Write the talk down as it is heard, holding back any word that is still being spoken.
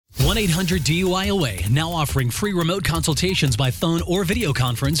1-800-DUI-OA, now offering free remote consultations by phone or video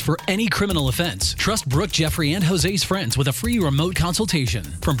conference for any criminal offense. Trust Brooke, Jeffrey, and Jose's friends with a free remote consultation.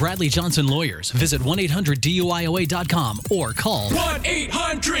 From Bradley Johnson Lawyers, visit 1-800-DUIOA.com or call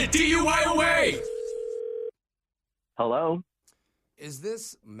 1-800-DUI-OA. Hello, Is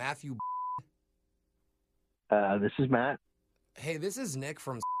this Matthew? this is Matt. Hey, this is Nick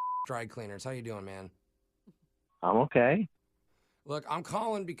from Dry Cleaners. How you doing, man? I'm okay. Look, I'm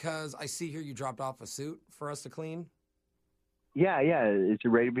calling because I see here you dropped off a suit for us to clean. Yeah. Is it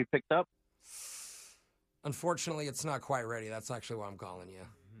ready to be picked up? Unfortunately, it's not quite ready. That's actually why I'm calling you.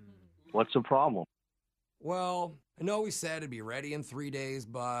 What's the problem? Well, I know we said it'd be ready in 3 days,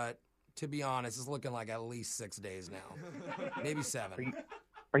 but to be honest, it's looking like at least 6 days now. Maybe 7.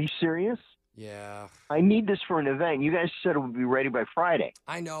 Are you serious? Yeah. I need this for an event. You guys said it would be ready by Friday.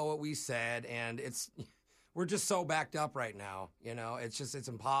 I know what we said, and we're just so backed up right now. You know, it's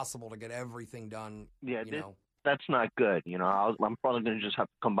impossible to get everything done. Yeah, you know. That's not good. You know, I'm probably going to just have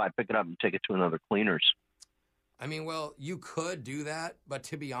to come by, pick it up, and take it to another cleaner's. I mean, well, you could do that, but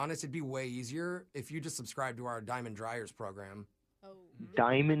to be honest, it'd be way easier if you just subscribe to our Diamond Dryers program.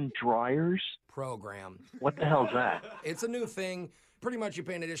 Diamond Dryers? Program. What the hell's that? It's a new thing. Pretty much you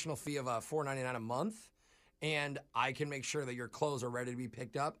pay an additional fee of $4.99 a month, and I can make sure that your clothes are ready to be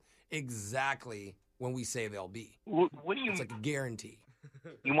picked up exactly when we say they'll be. What do you It's like a guarantee.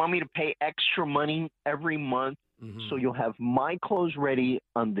 You want me to pay extra money every month so you'll have my clothes ready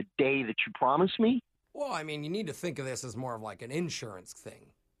on the day that you promise me? Well, I mean, you need to think of this as more of like an insurance thing,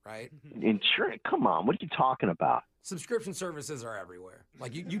 right? Insurance? Come on, what are you talking about? Subscription services are everywhere.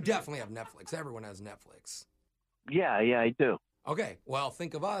 Like, you definitely have Netflix. Everyone has Netflix. Yeah, I do. Okay, well,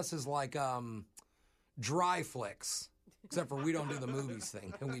 think of us as like dry flicks, except for we don't do the movies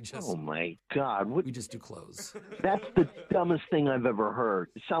thing, and we just Oh my God, we just do clothes. that's the dumbest thing I've ever heard.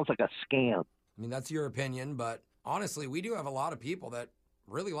 It sounds like a scam. I mean, that's your opinion, but honestly, we do have a lot of people that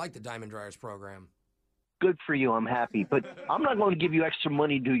really like the Diamond Dryers program. Good for you, I'm happy, but I'm not going to give you extra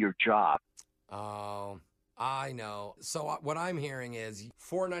money to do your job. Oh, I know. So what I'm hearing is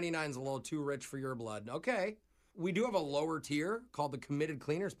 $4.99 is a little too rich for your blood. Okay. We do have a lower tier called the Committed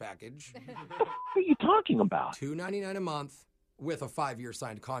Cleaners Package. What are you talking about? $2.99 a month with a 5-year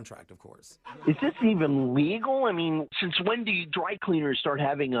signed contract, of course. Is this even legal? I mean, since when do you dry cleaners start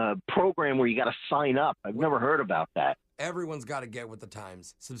having a program where you got to sign up? I've never heard about that. Everyone's got to get with the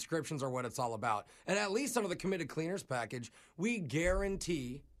times. Subscriptions are what it's all about. And at least under the Committed Cleaners Package, we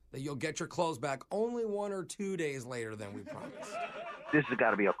guarantee that you'll get your clothes back only 1 or 2 days later than we promised. This has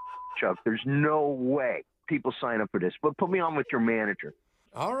got to be a joke. There's no way people sign up for this. But put me on with your manager.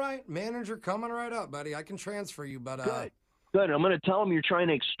 All right, manager, coming right up, buddy. I can transfer you, but Good. I'm going to tell them you're trying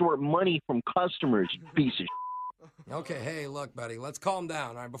to extort money from customers, you piece of Okay, hey, look, buddy, let's calm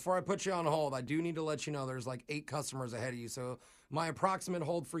down. All right, before I put you on hold, I do need to let you know there's like 8 customers ahead of you, so my approximate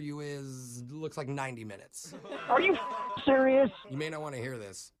hold for you looks like 90 minutes. Are you serious? You may not want to hear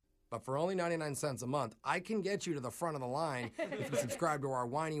this, but for only 99 cents a month, I can get you to the front of the line if you subscribe to our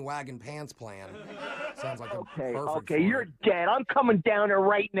Whiny Wagon Pants plan. Sounds like a perfect Okay, for you're it. dead. I'm coming down there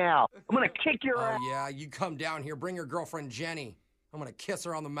right now. I'm going to kick your ass. Oh, yeah, you come down here, bring your girlfriend Jenny. I'm going to kiss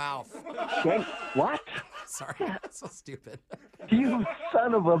her on the mouth. Jay, what? Sorry, that's so stupid. You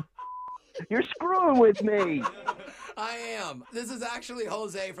son of a... You're screwing with me. I am. This is actually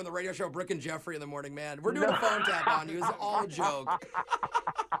Jose from the radio show Brooke and Jeffrey in the Morning Man. We're doing a phone tap on you. It's all a joke.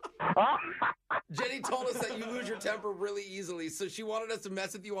 Jenny told us that you lose your temper really easily, so she wanted us to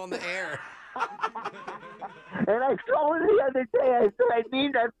mess with you on the air. And I told her the other day, I said I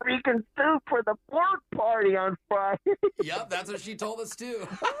need that freaking soup for the pork party on Friday. Yep, that's what she told us too.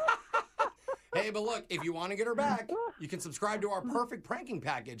 Hey, but look, if you want to get her back, you can subscribe to our perfect pranking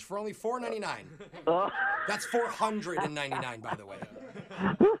package for only $4.99. That's $499, by the way.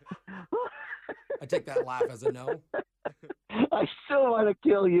 I take that laugh as a no. I still want to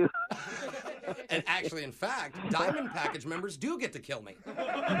kill you. And actually, in fact, Diamond Package members do get to kill me.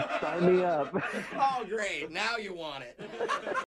 Sign me up. Oh, great. Now you want it.